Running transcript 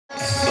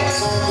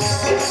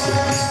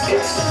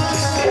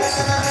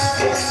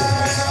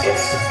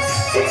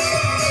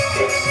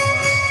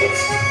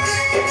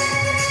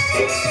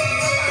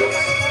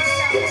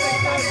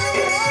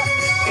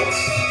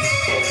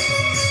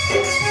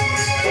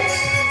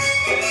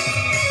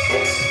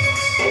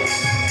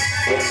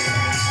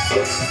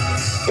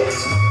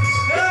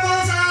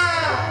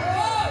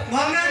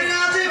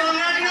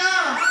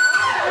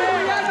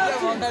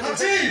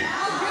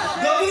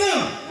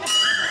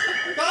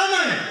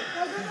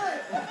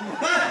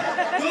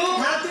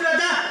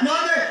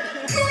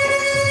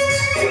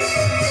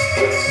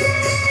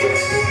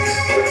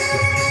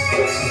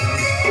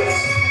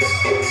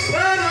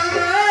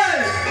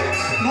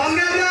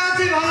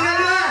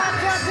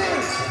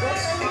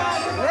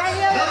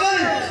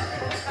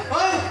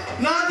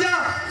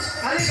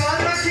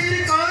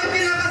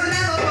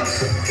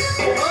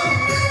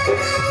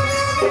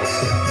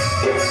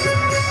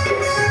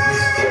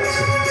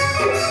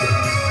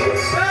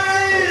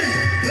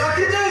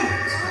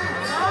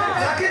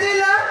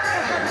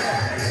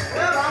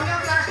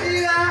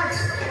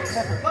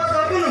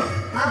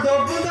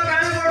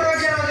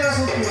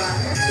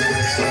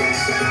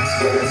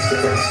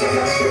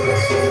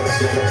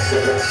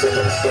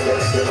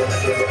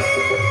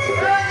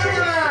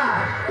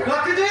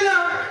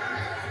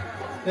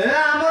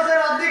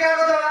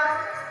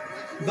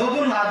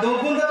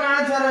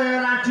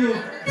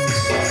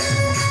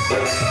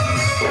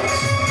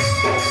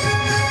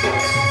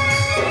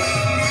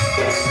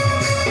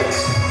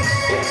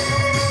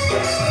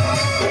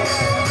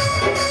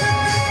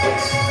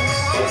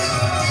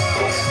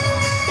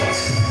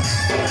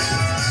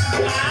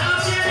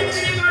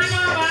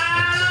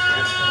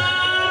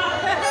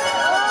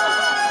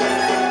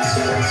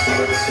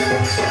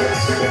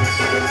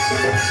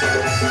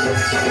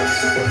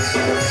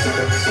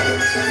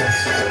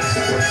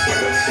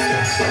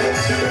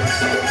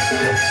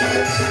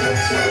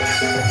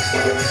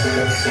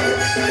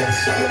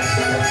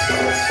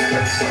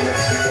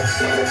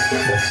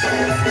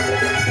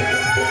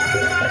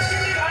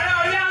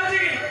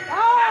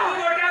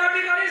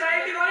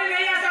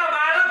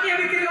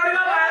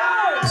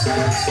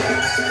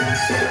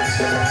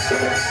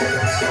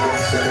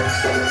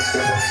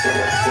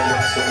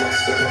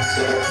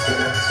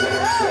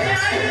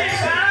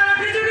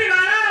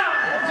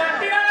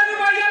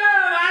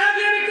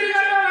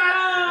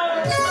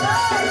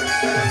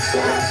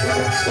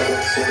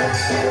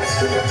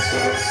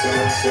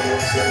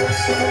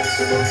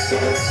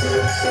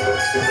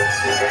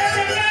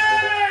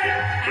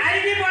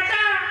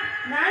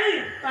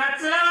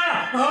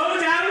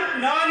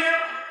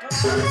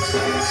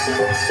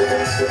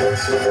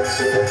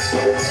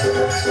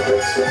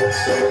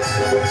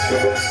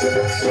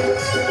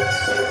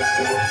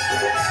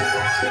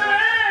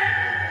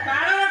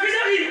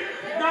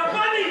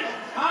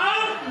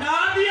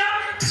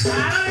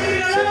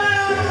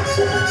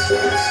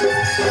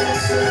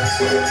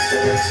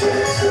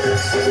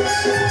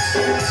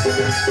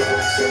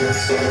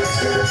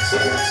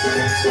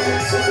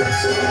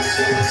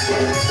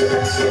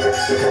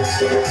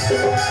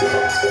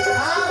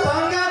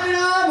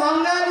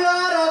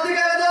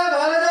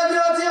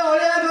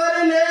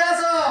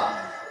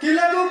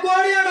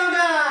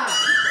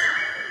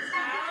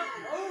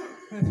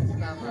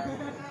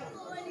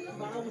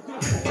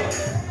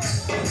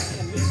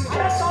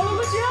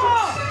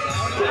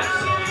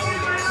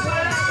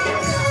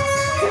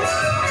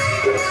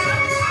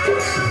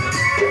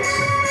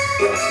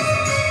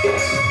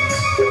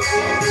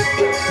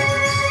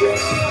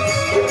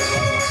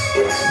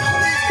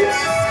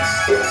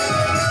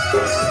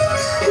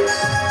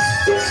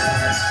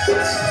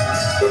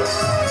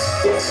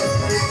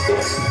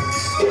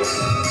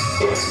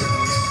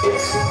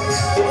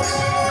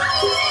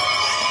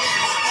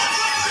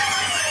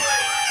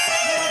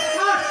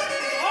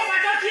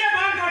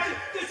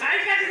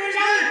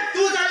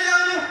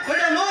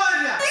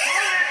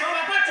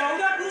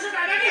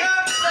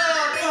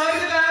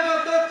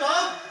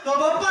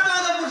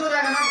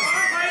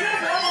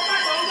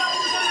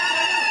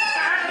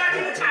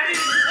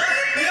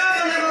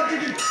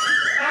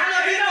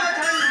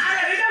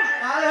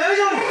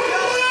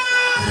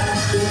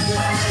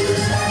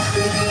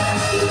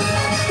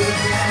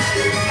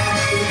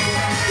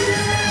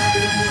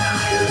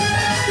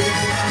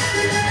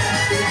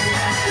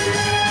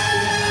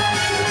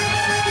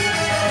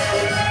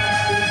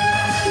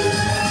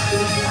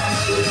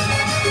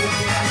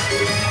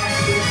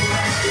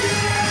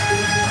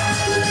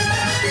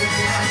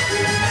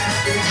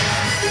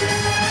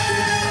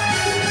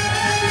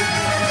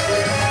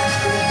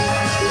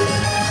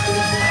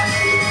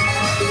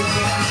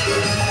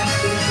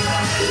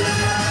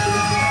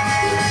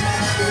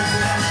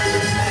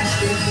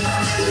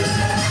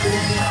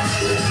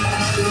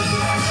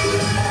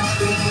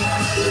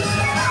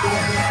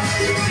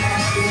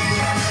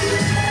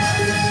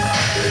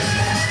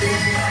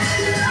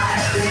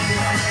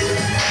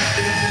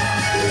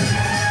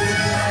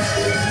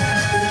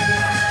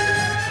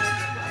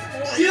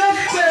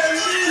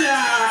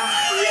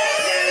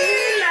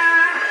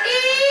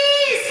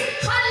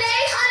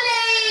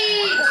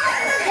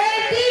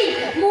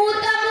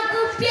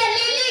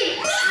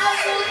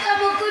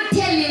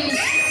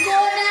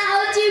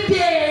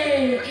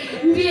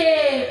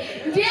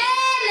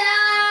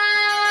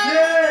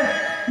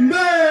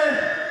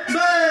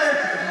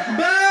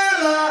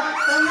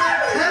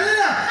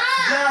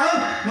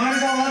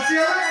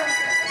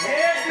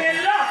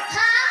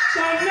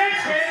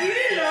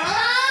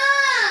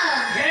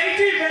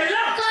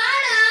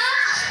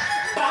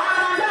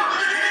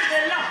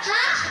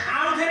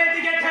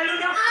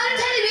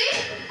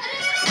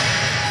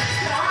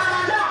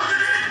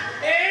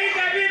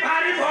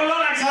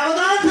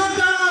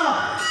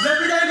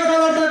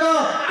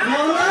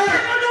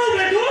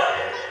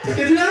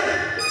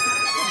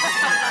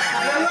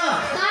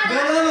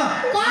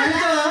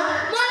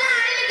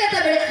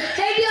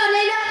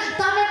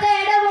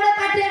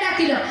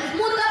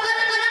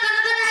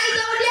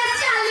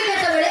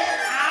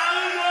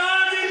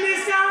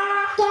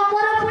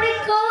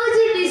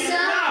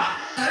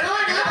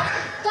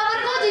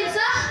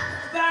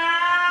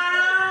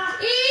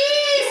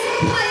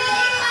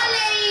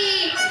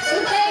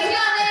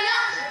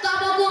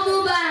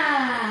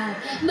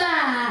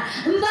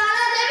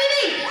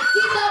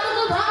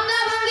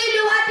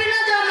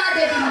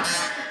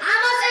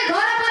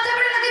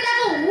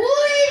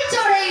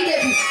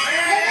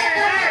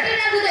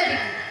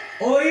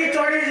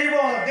पड़ी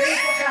जीवो देई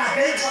पका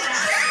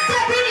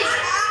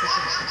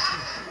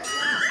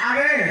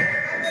अबे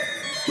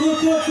तू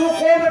को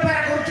व्यापार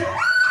करछु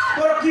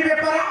तोर की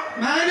व्यापार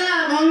भाईना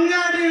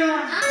भंगा दिनो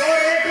ओ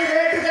रेट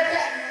केते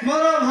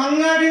मोर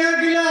भंगा दिनो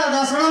किलो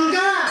 10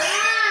 टंका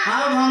आ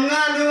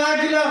भंगा लुहा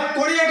किलो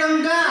 20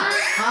 टंका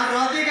आ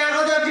रति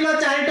कागज किलो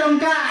 4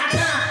 टंका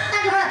अच्छा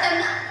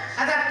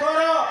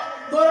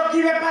तोर की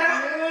व्यापार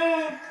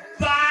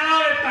बाल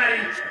व्यापारी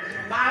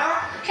बाल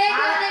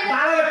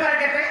व्यापार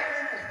केते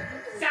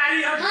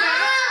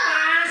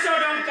 4,500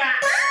 टंका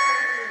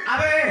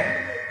अबे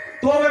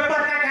तो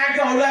व्यापार का काहे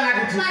के औला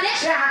लागु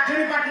से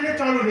आखरी पाटनी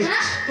चलू रे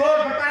तो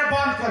व्यापार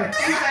बंद करे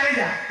तू चली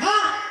जा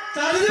हां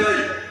चली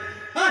जेबी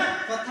हां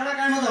कथड़ा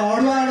काहे मत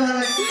अडुआ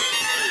लागी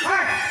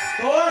हां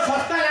तो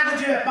सस्ता लागु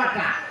छी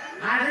व्यापारटा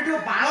आज जो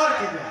बालर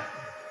के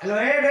हेलो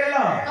ए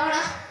बेलो कोन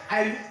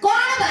आई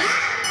कोन बा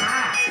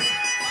हां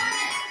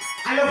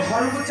आलो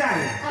घर को चल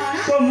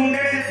तो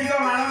मुंडे जेती को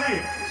बाल नहीं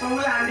सब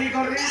आंडी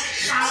कर दे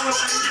काव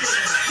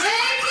हे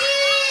की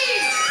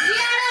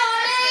यार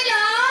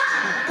ओलेलो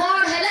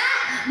कोन हैला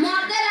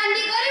मते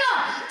रांडी करियो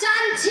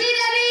चांछी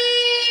देबी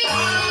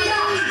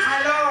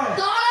हेलो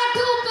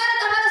तोळठू ऊपर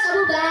तमर सब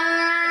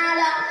बाल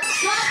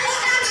सब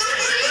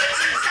चांछी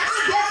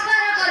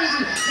व्यापार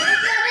करिबी हे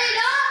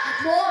ओलेलो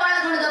मो बाल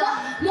कोन दबो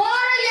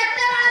मोर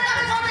एते बाल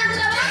तमे कोन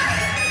दबो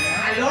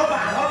हेलो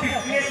बाल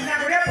बिजनेस ना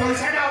करे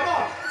पैसा दाओ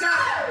चा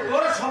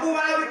तोर सब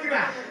बाल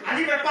बिकिबा आज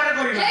व्यापार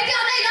करिबा हे की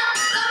ओलेलो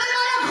तमे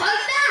मोर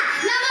भइता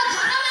ना मो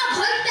घर में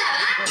भइता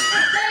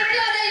हे की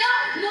ओलेलो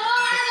मो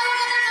बाल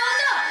तमे कथा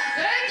कहतो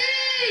हे की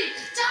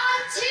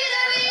चांछी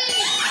देबी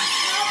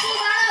सब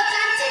बाल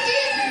चांछी की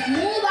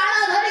मु बाल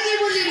धरि की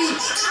बुलिबी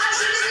आ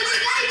बुली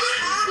गाइबी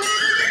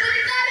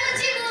बुली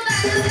कारुची मु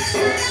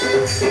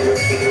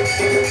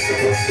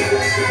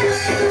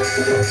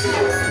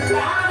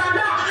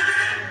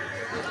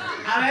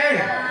अरे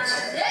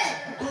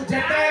तू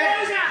जेते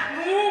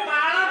मु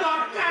बाल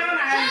दरकार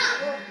नाही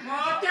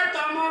मते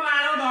तम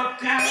बाल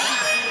दरकार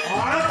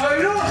और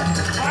कइलो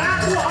और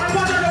तू हर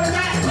बात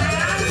लोगे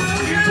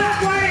कितो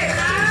कोई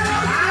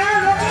अरे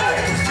लोग